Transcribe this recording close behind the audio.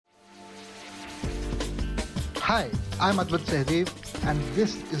Hi, I'm Advait Sehdev, and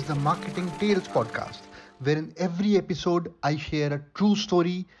this is the Marketing Tales podcast, where in every episode I share a true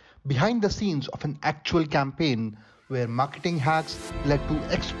story behind the scenes of an actual campaign where marketing hacks led to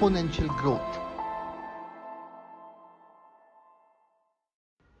exponential growth.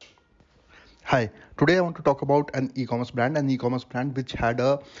 Hi, today I want to talk about an e-commerce brand which had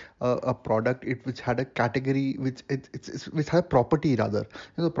a product, which had a category, which had a property rather.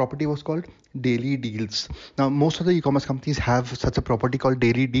 The property was called Daily Deals. Now, most of the e-commerce companies have such a property called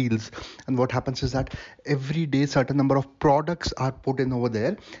Daily Deals, and what happens is that every day certain number of products are put in over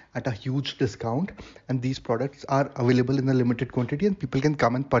there at a huge discount, and these products are available in a limited quantity, and people can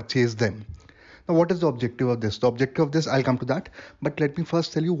come and purchase them. Now, what is the objective of this? The objective of this, I'll come to that. But let me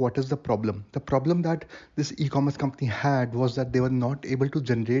first tell you what is the problem. The problem that this e-commerce company had was that they were not able to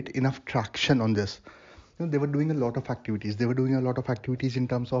generate enough traction on this. They were doing a lot of activities. They were doing a lot of activities in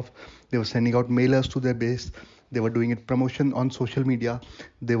terms of they were sending out mailers to their base. They were doing it promotion on social media.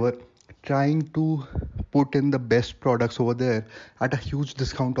 They were trying to put in the best products over there at a huge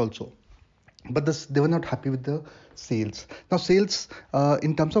discount also, but they were not happy with the sales. Now sales,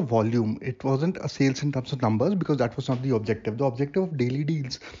 in terms of volume, it wasn't a sales in terms of numbers, because that was not the objective. The objective of Daily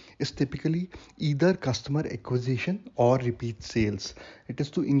Deals is typically either customer acquisition or repeat sales. It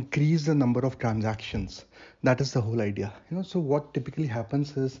is to increase the number of transactions. That is the whole idea. So what typically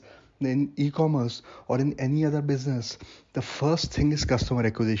happens is, in e-commerce or in any other business, the first thing is customer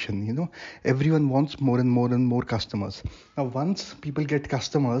acquisition. Everyone wants more and more and more customers. Now once people get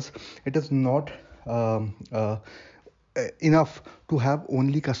customers, it is not enough to have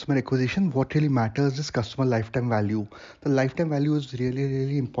only customer acquisition. What really matters is customer lifetime value. The lifetime value is really,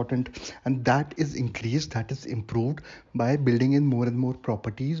 really important, and that is increased, that is improved by building in more and more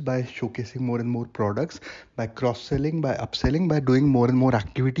properties, by showcasing more and more products, by cross-selling, by upselling, by doing more and more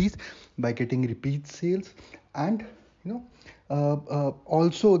activities, by getting repeat sales. And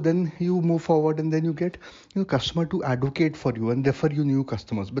also then you move forward, and then you get customer to advocate for you and refer you new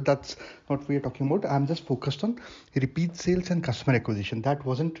customers. But that's not what we're talking about. I'm just focused on repeat sales and customer acquisition. That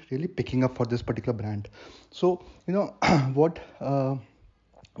wasn't really picking up for this particular brand. So what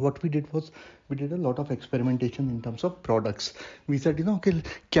what we did was, we did a lot of experimentation in terms of products. We said, okay,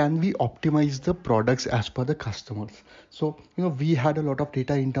 can we optimize the products as per the customers? So we had a lot of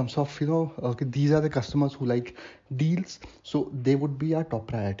data in terms of, okay, these are the customers who like deals, so they would be our top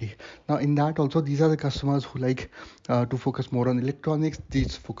priority. Now in that also, these are the customers who like to focus more on electronics,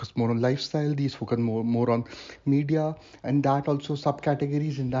 these focus more on lifestyle, these focus more on media, and that also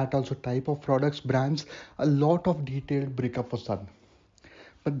subcategories, in that also type of products, brands. A lot of detailed breakup was done,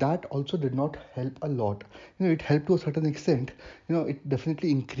 but that also did not help a lot. It helped to a certain extent. It definitely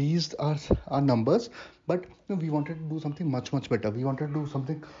increased our numbers, but we wanted to do something much better. We wanted to do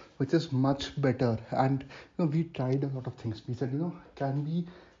something which is much better. And we tried a lot of things. We said, can we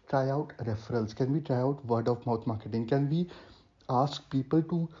try out referrals? Can we try out word of mouth marketing? Can we ask people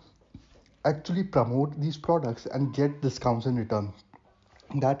to actually promote these products and get discounts in return?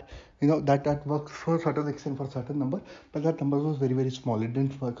 That works for a certain extent, for a certain number, but that number was very, very small. It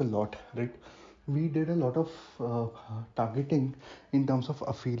didn't work a lot, right? We did a lot of targeting in terms of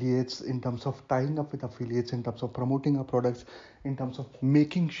affiliates, in terms of tying up with affiliates, in terms of promoting our products, in terms of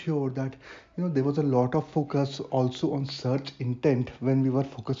making sure that there was a lot of focus also on search intent when we were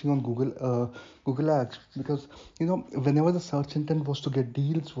focusing on Google Ads, because whenever the search intent was to get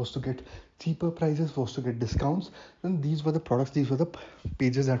deals, was to get cheaper prices, was to get discounts, then these were the products, these were the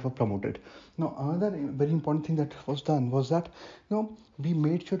pages that were promoted. Now another very important thing that was done was that we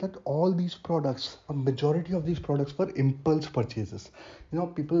made sure that all these products, a majority of these products, were impulse purchases.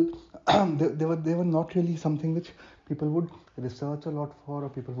 People they were not really something which people would research a lot for, or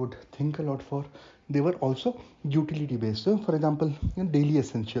people would think a lot for. They were also utility based. So for example, daily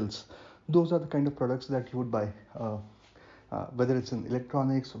essentials, those are the kind of products that you would buy, whether it's in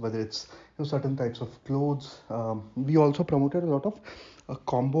electronics, whether it's certain types of clothes. We also promoted a lot of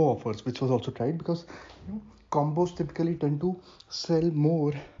combo offers, which was also tried, because combos typically tend to sell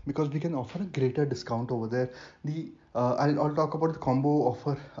more because we can offer a greater discount over there. I'll talk about the combo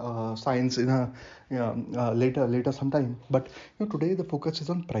offer science in a later sometime. But today the focus is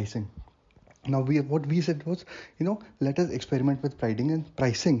on pricing. Now what we said was, let us experiment with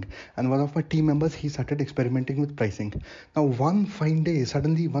pricing. And one of my team members, he started experimenting with pricing. Now one fine day,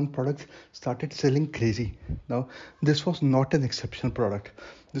 suddenly one product started selling crazy. Now this was not an exceptional product.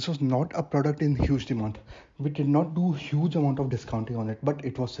 This was not a product in huge demand. We did not do huge amount of discounting on it, but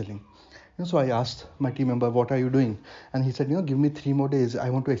it was selling. So I asked my team member, what are you doing? And he said, give me 3 more days. I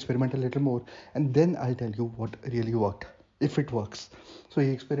want to experiment a little more, and then I'll tell you what really worked. if it works. So he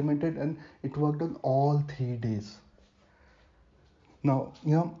experimented and it worked on all 3 days. Now,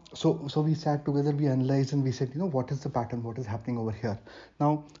 so we sat together, we analyzed, and we said, what is the pattern, what is happening over here.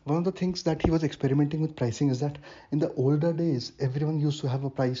 Now, one of the things that he was experimenting with pricing is that in the older days, everyone used to have a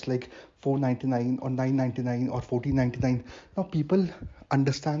price like 499 or 999 or 1499. Now people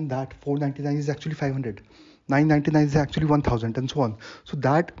understand that 499 is actually 500, 999 is actually 1000, and so on. So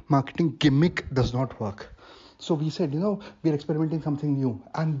that marketing gimmick does not work. So we said, we're experimenting something new,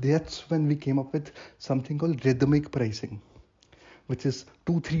 and that's when we came up with something called rhythmic pricing, which is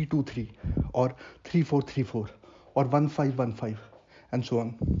 2323 or 3434 or 1515 and so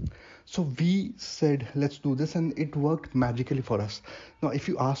on. So we said, let's do this, and it worked magically for us. Now, if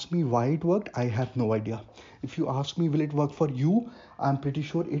you ask me why it worked, I have no idea. If you ask me, will it work for you? I'm pretty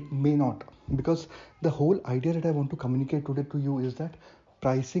sure it may not, because the whole idea that I want to communicate today to you is that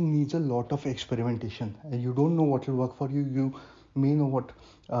pricing needs a lot of experimentation, and you don't know what will work for you. You may know what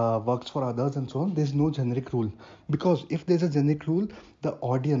works for others and so on. There's no generic rule, because if there's a generic rule, the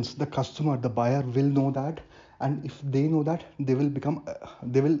audience, the customer, the buyer will know that, and if they know that, they will become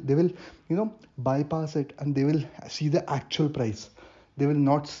they will bypass it, and they will see the actual price. They will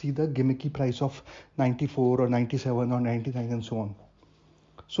not see the gimmicky price of 94 or 97 or 99 and so on.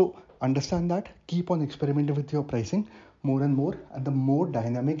 So understand that, keep on experimenting with your pricing more and more, and the more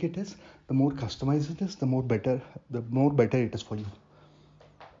dynamic it is, the more customized it is, the more better it is for you.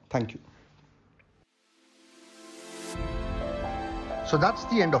 Thank you. So that's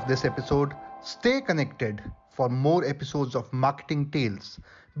the end of this episode. Stay connected for more episodes of Marketing Tales,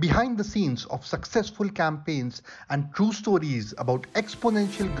 behind the scenes of successful campaigns and true stories about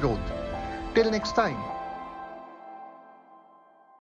exponential growth. Till next time.